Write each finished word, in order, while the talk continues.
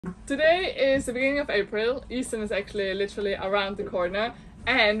Today is the beginning of April, Easter is actually literally around the corner,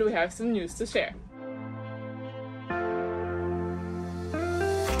 and we have some news to share.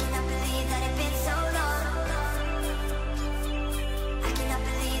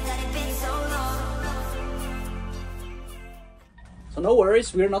 So no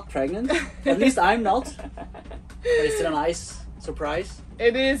worries, we're not pregnant. At least I'm not. But it's still a nice surprise.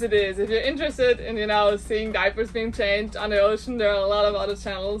 It is. If you're interested in, seeing diapers being changed on the ocean, there are a lot of other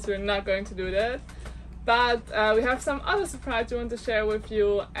channels. We're not going to do that. But we have some other surprise we want to share with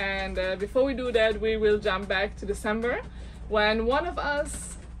you. And before we do that, we will jump back to December, when one of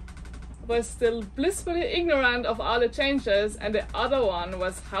us was still blissfully ignorant of all the changes and the other one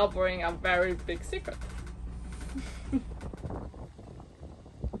was harboring a very big secret.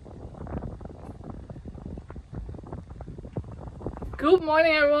 Good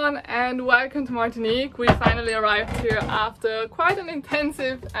morning everyone and welcome to Martinique. We finally arrived here after quite an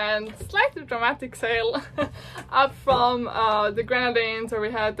intensive and slightly dramatic sail up from the Grenadines, where we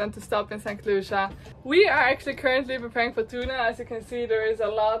had then to stop in St. Lucia. We are actually currently preparing for tuna. As you can see, there is a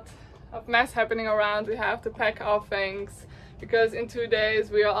lot of mess happening around. We have to pack our things because in 2 days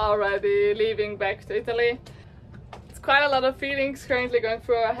we are already leaving back to Italy. Quite a lot of feelings currently going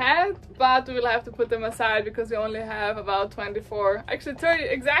through our head, but we will have to put them aside because we only have about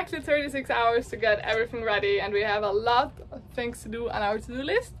exactly 36 hours to get everything ready, and we have a lot of things to do on our to-do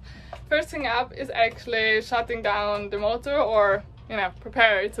list. First thing up is actually shutting down the motor, or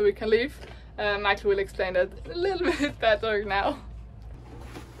prepare it so we can leave. Michael will explain that a little bit better now.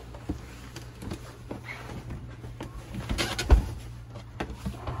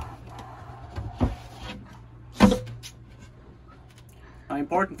 The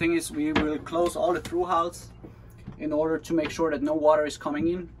important thing is we will close all the through hulls in order to make sure that no water is coming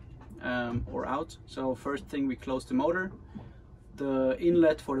in or out. So first thing, we close the motor, the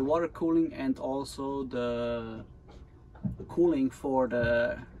inlet for the water cooling, and also the cooling for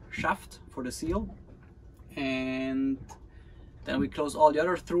the shaft for the seal. And then we close all the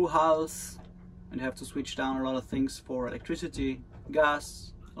other through hulls and have to switch down a lot of things for electricity,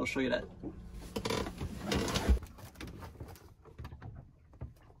 gas. I'll show you that.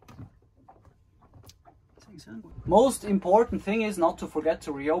 Most important thing is not to forget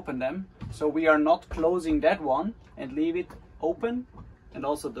to reopen them. So we are not closing that one and leave it open, and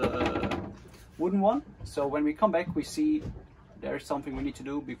also the wooden one. So when we come back, we see there's something we need to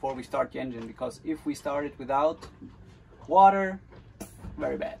do before we start the engine, because if we start it without water,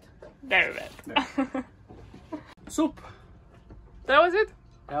 very bad. Very bad. Very bad. Soup. That was it?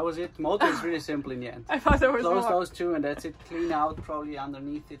 That was it. Motor is really simple in the end. I thought there was Close more. those two and that's it. Clean out probably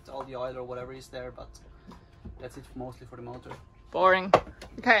underneath it all the oil or whatever is there, but that's it mostly for the motor. Boring.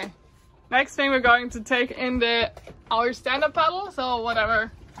 Okay. Next thing, we're going to take in our stand-up paddle. So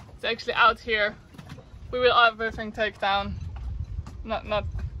whatever is actually out here, we will everything take down. Not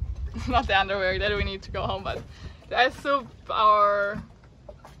the underwear that we need to go home, but the soup, our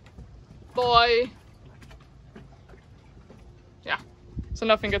boy. Yeah. So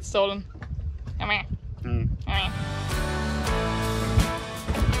nothing gets stolen. Come here. Come here.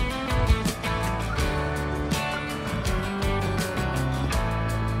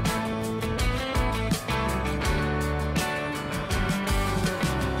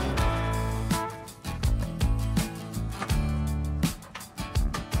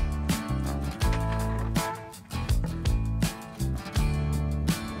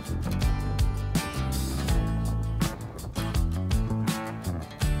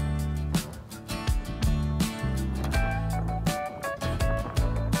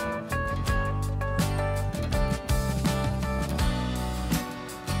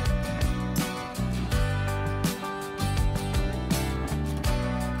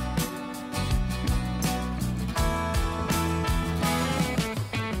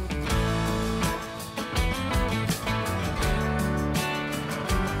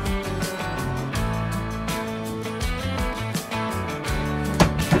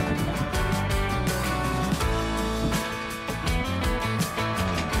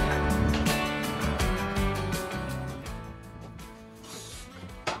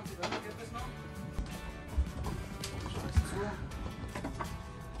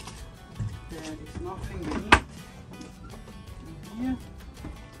 Nothing we need here.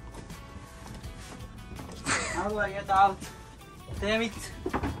 How do I get out? Damn it!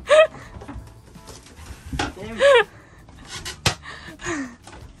 Damn it!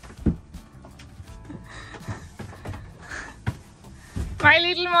 My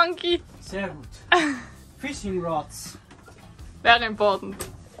little monkey. Sehr gut. Fishing rods. Very important.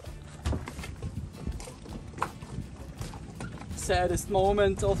 saddest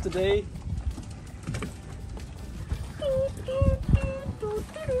moment of the day.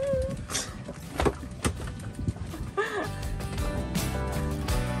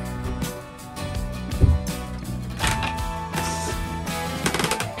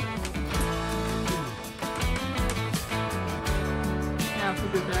 Ja, for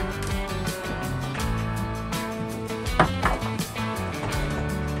good there.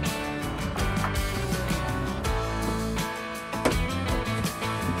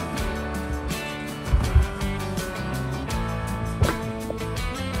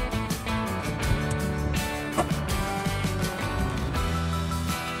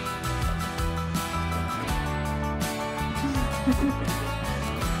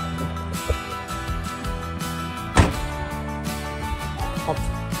 Hop.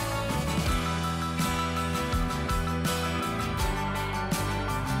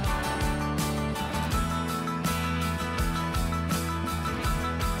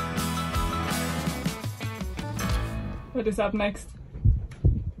 What is up next?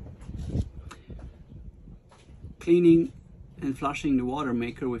 Cleaning and flushing the water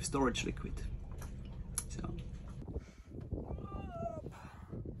maker with storage liquid. So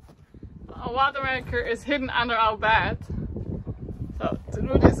Our water maker is hidden under our bed. So to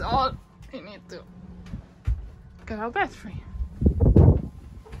do this all, we need to get our bed free.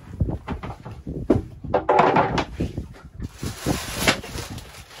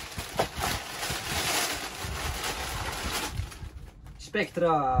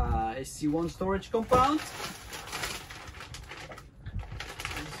 Spectra SC1 storage compound.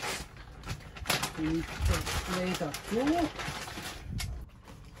 We need to lay that through.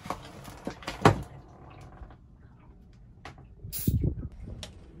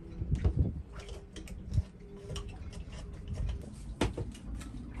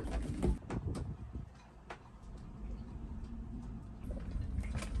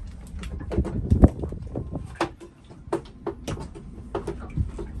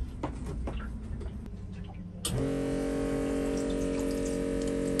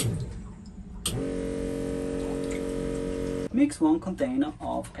 Mix 1 container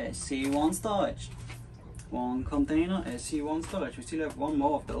of SC1 storage. 1 container SC1 storage. We still have 1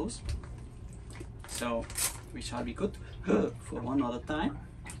 more of those. So we shall be good for one other time.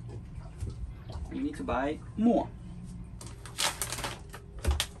 We need to buy more.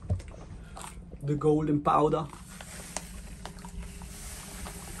 The golden powder.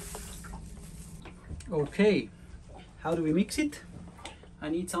 Okay, how do we mix it? I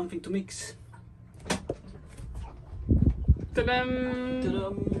need something to mix.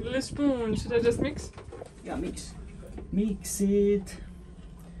 Little spoon, should I just mix? Yeah, mix. Mix it.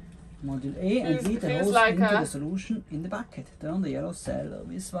 Module A and lead the feels hose like into a- the solution in the bucket. Turn the yellow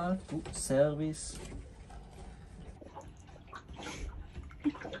service valve to service.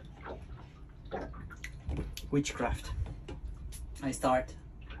 Witchcraft. I start.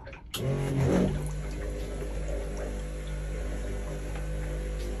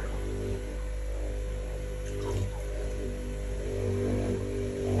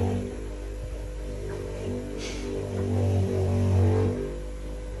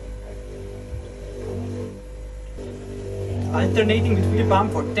 Alternating with wheel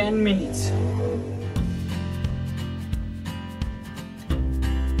pump for 10 minutes.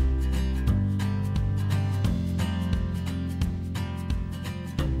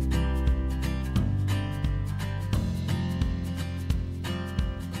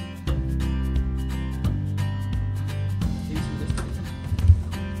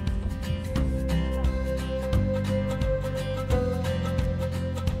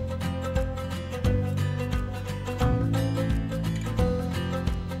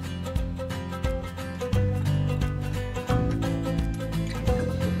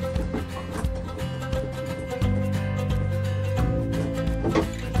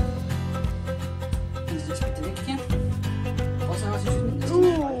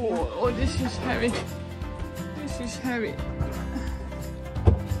 Oh, this is heavy. This is heavy.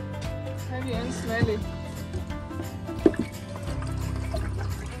 Heavy and smelly.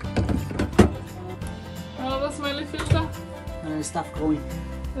 Oh, the smelly filter. Stuff growing.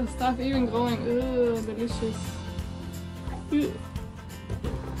 The stuff even growing. Ugh, delicious. Ugh. This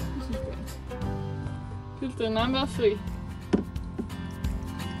is good. Filter number 3.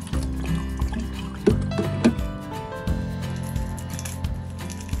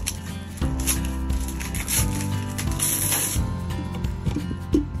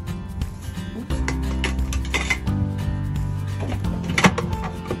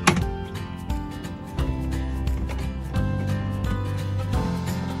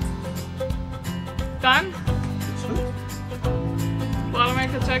 Done.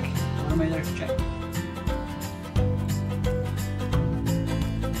 check. Odometer check.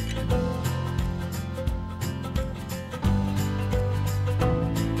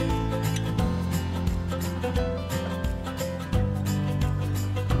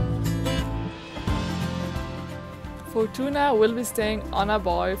 Fortuna will be staying on a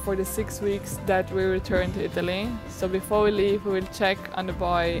boy for the 6 weeks that we return to Italy. So before we leave, we will check on the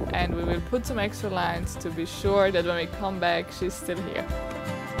boy and we will put some extra lines to be sure that when we come back, she's still here.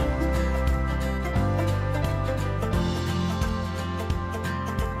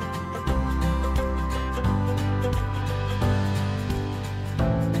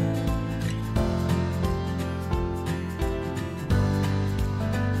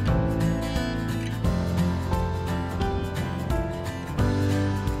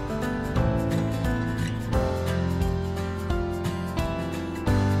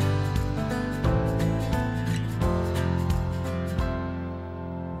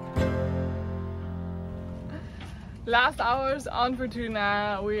 Last hours on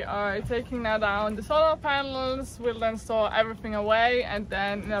Fortuna, we are taking now down the solar panels, we'll then store everything away, and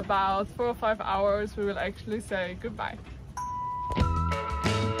then in about 4 or 5 hours we will actually say goodbye.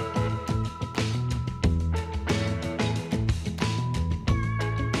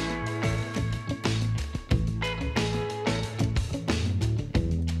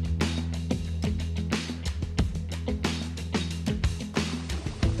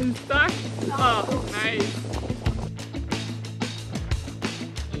 It's stuck? Oh, nice.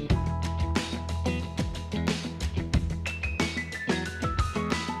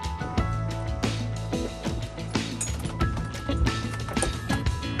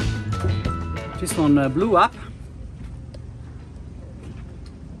 This one blew up.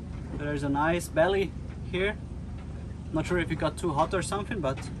 There's a nice belly here. Not sure if it got too hot or something,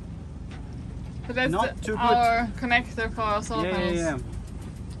 but So that's not too good. Our connector for our solar panels. Yeah.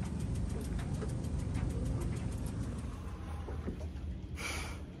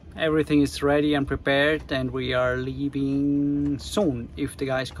 Everything is ready and prepared, and we are leaving soon if the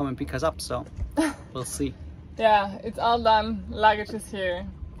guys come and pick us up, so we'll see. Yeah, it's all done. Luggage is here.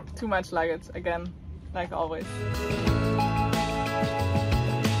 Too much luggage again, like always.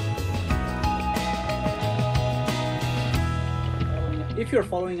 If you're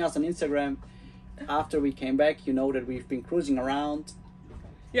following us on Instagram after we came back, you know that we've been cruising around.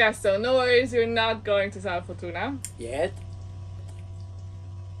 Yeah, so no worries, you're not going to South Fortuna. Yet.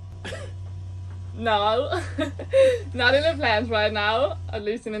 No, not in the plans right now, at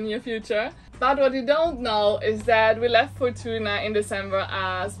least in the near future. But what you don't know is that we left Fortuna in December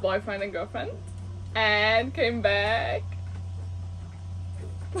as boyfriend and girlfriend and came back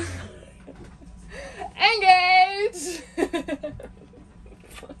engaged.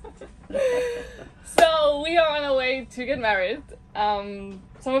 So we are on our way to get married.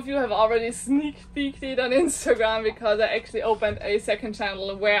 Some of you have already sneak peeked it on Instagram because I actually opened a second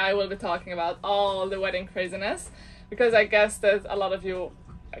channel where I will be talking about all the wedding craziness, because I guess that a lot of you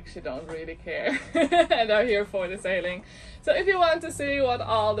actually don't really care and are here for the sailing. So if you want to see what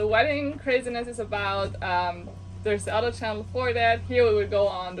all the wedding craziness is about, there's the other channel for that. Here we will go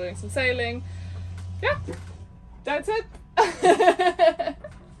on doing some sailing. Yeah, that's it.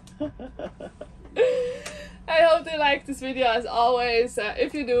 I hope you liked this video as always.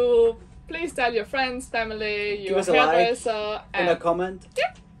 If you do, please tell your friends, family, your hairdresser, and a comment.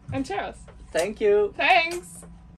 Yeah, and share us. Thank you. Thanks.